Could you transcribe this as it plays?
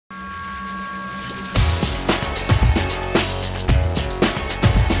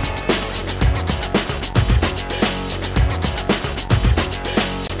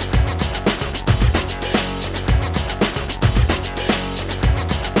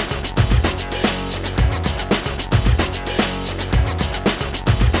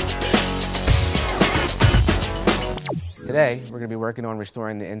Today, we're going to be working on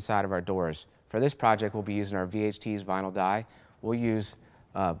restoring the inside of our doors. For this project, we'll be using our VHT's vinyl dye. We'll use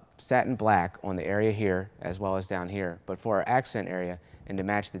satin black on the area here as well as down here. But for our accent area and to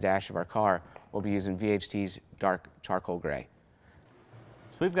match the dash of our car, we'll be using VHT's dark charcoal gray.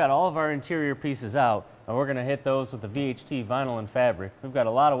 So we've got all of our interior pieces out, and we're going to hit those with the VHT vinyl and fabric. We've got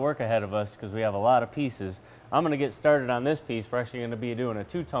a lot of work ahead of us because we have a lot of pieces. I'm going to get started on this piece. We're actually going to be doing a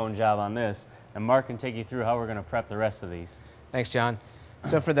two-tone job on this, and Mark can take you through how we're going to prep the rest of these. Thanks, John.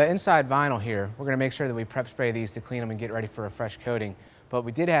 So for the inside vinyl here, we're going to make sure that we prep spray these to clean them and get ready for a fresh coating. But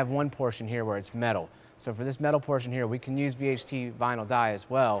we did have one portion here where it's metal. So for this metal portion here, we can use VHT vinyl dye as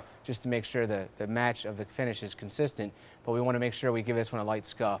well, just to make sure the match of the finish is consistent. But we want to make sure we give this one a light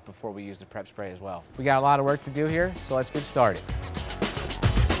scuff before we use the prep spray as well. We got a lot of work to do here, so let's get started.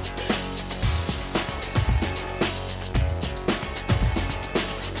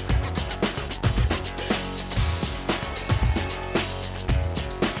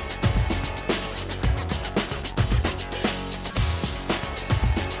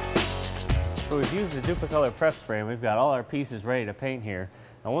 So we've used the Duplicolor prep spray, and we've got all our pieces ready to paint here.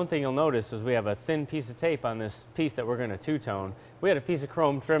 Now one thing you'll notice is we have a thin piece of tape on this piece that we're going to two-tone. We had a piece of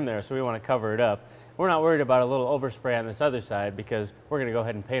chrome trim there, so we want to cover it up. We're not worried about a little overspray on this other side because we're going to go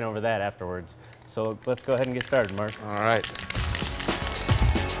ahead and paint over that afterwards. So let's go ahead and get started, Mark. All right.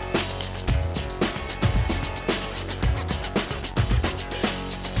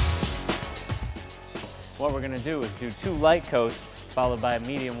 What we're going to do is do 2 light coats followed by a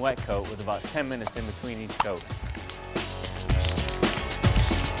medium wet coat with about 10 minutes in between each coat.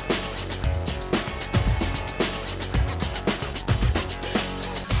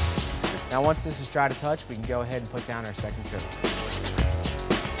 Now once this is dry to touch, we can go ahead and put down our second coat.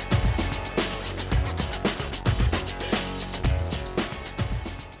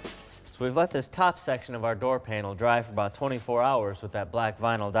 So we've let this top section of our door panel dry for about 24 hours with that black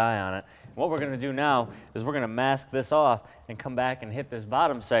vinyl dye on it. What we're going to do now is we're going to mask this off and come back and hit this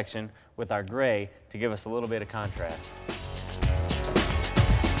bottom section with our gray to give us a little bit of contrast.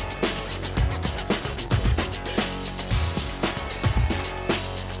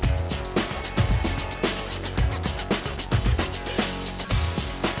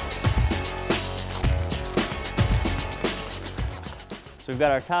 So we've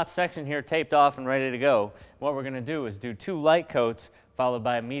got our top section here taped off and ready to go. What we're going to do is do 2 light coats followed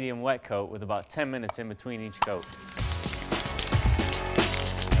by a medium wet coat with about 10 minutes in between each coat.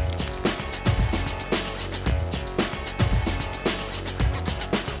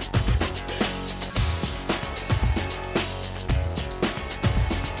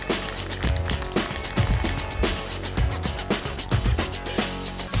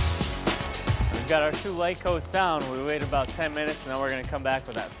 We've got our 2 light coats down. We wait about 10 minutes, and then we're going to come back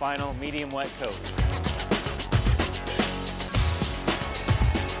with that final medium wet coat.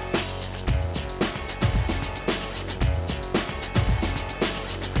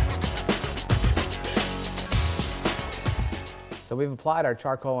 So we've applied our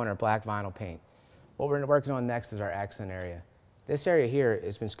charcoal and our black vinyl paint. What we're working on next is our accent area. This area here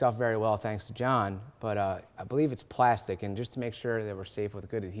has been scuffed very well thanks to John, but I believe it's plastic, and just to make sure that we're safe with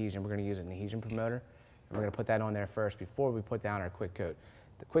good adhesion, we're going to use an adhesion promoter, and we're going to put that on there first before we put down our quick coat.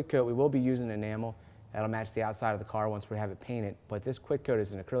 The quick coat, we will be using enamel. That'll match the outside of the car once we have it painted, but this quick coat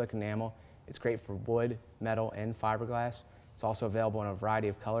is an acrylic enamel. It's great for wood, metal, and fiberglass. It's also available in a variety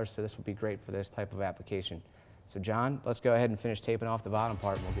of colors, so this would be great for this type of application. So John, let's go ahead and finish taping off the bottom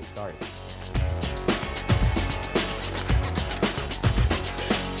part and we'll get started.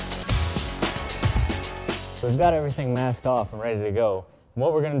 So we've got everything masked off and ready to go. And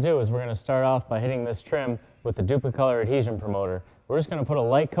what we're going to do is we're going to start off by hitting this trim with the Duplicolor adhesion promoter. We're just going to put a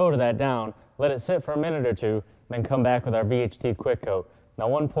light coat of that down, let it sit for a minute or two, then come back with our VHT quick coat. Now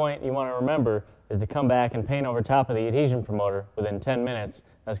one point you want to remember is to come back and paint over top of the adhesion promoter within 10 minutes.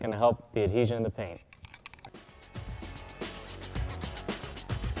 That's going to help the adhesion of the paint.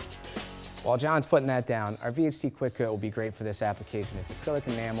 While John's putting that down, our VHT quick coat will be great for this application. It's acrylic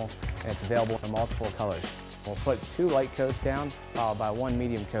enamel and it's available in multiple colors. We'll put 2 light coats down, followed by 1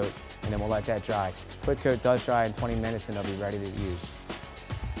 medium coat, and then we'll let that dry. Quick coat does dry in 20 minutes and it'll be ready to use.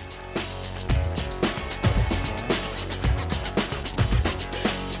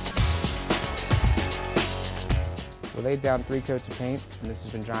 We laid down 3 coats of paint, and this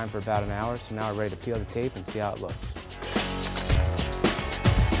has been drying for about an hour, so now we're ready to peel the tape and see how it looks.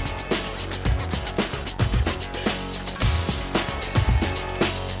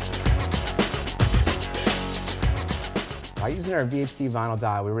 By using our VHT vinyl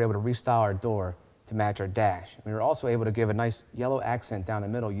dye, we were able to restyle our door to match our dash. We were also able to give a nice yellow accent down the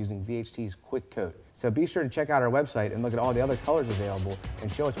middle using VHT's Quick Coat. So be sure to check out our website and look at all the other colors available and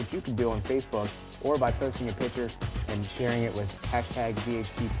show us what you can do on Facebook or by posting a picture and sharing it with hashtag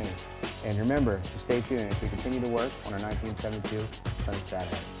VHT Paint. And remember to stay tuned as we continue to work on our 1972 Sunny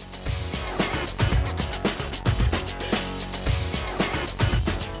Saturday.